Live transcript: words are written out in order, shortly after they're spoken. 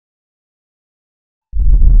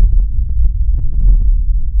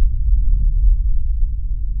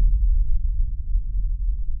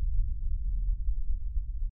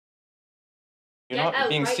not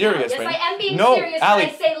being right serious now. right now. Yes, I am being no, serious. Allie.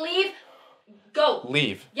 When I say leave, go.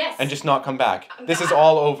 Leave. Yes. And just not come back. This is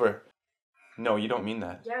all over. No, you don't mean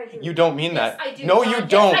that. Yeah, I do. You don't mean Yes, that. I do. No, you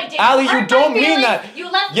don't. Yes, I did. Allie, You you hurt don't my mean feelings. that.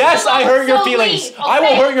 You left me yes, I alone, hurt your so feelings. leave, I will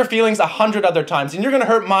okay? hurt your feelings 100 other times, and you're gonna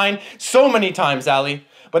hurt mine so many times, Allie.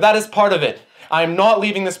 But that is part of it. I am not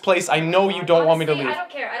leaving this place. I know you don't want me to leave. I don't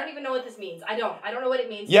care. I don't even know what this means. I don't know what it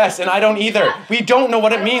means. Yes, and I don't either. We don't know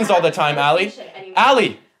what it means all the time, Allie.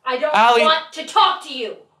 Allie. I don't Allie. want to talk to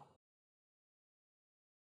you.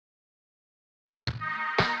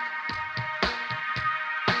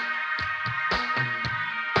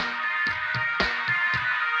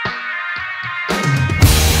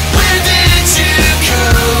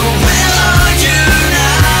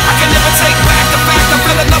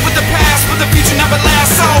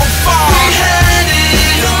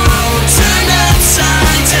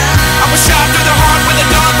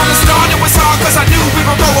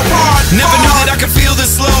 Never knew that I could feel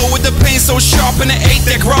this low, with the pain so sharp and the ache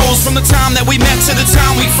that grows from the time that we met to the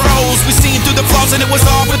time we froze. We seen through the flaws and it was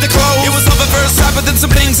all with the clothes. It was love at first sight, but then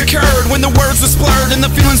some things occurred when the words were splurred and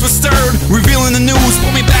the feelings were stirred. Revealing the news,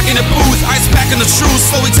 put me back in the booth, ice packing the truth,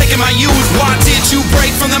 slowly taking my youth. Why did you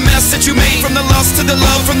break from the mess that you made? From the lust to the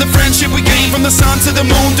love, from the friendship we gained, from the sun to the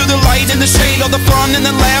moon, through the light and the shade, all the fun and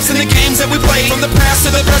the laughs and the games that we played. From the past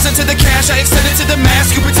to the present to the cash, I extended to the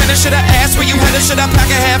mask. You pretended, should I ask where you headed? Should I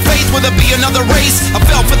pack or have faith? Will there be another race? I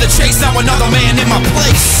fell for the chase, now another man in my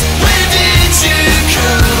place. Where did you go?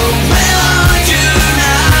 Where are you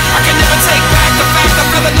now? I can never take back the fact I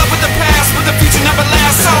fell in love with the past, but the future never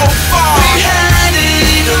lasts so far. We had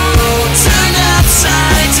it all turned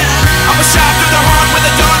upside down. I was shot through the heart with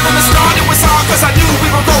a dart from the start. It was hard cause I knew we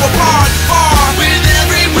would go apart far. With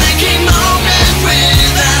every waking moment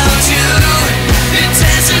without you, it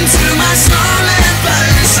tears into my soul and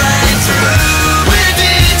burns right through. Where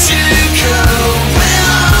did you go? Where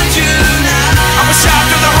are you now? I was shot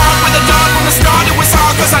through the heart with a dart from the start. It was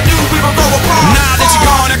hard cause I knew we would go apart. Now that you're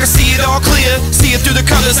gone, I can see it all clear. See it through the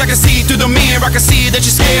colors, I can see it through the mirror. I can see that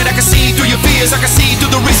you're scared, I can see through your fears. I can see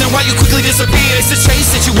through the reason why you quickly disappear. It's the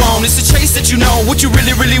chase that you want, it's the chase that you know. What you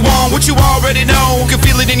really, really want, what you already know. You can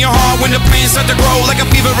feel it in your heart when the pain starts to grow. Like a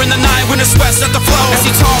fever in the night when the sweat starts to flow. As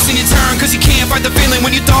you toss and you turn cause you can't fight the feeling.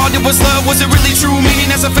 When you thought it was love, was it really true? Meaning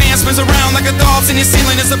as a fan spins around like a thoughts in your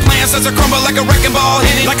ceiling. As the plan starts to crumble like a wrecking ball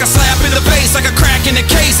hitting. Like a slap in the face, like a crack in the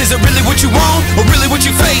case. Is it really what you want, or really what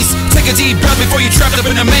you face? Take a deep breath before you're trapped up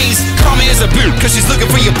in a maze. Call me as a boot, cause she's looking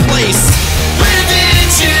for your place. Where did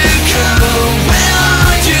you go? Where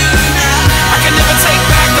are you now? I can never take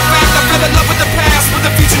back the fact I fell in love with the past, but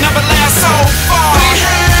the future never lasts so far.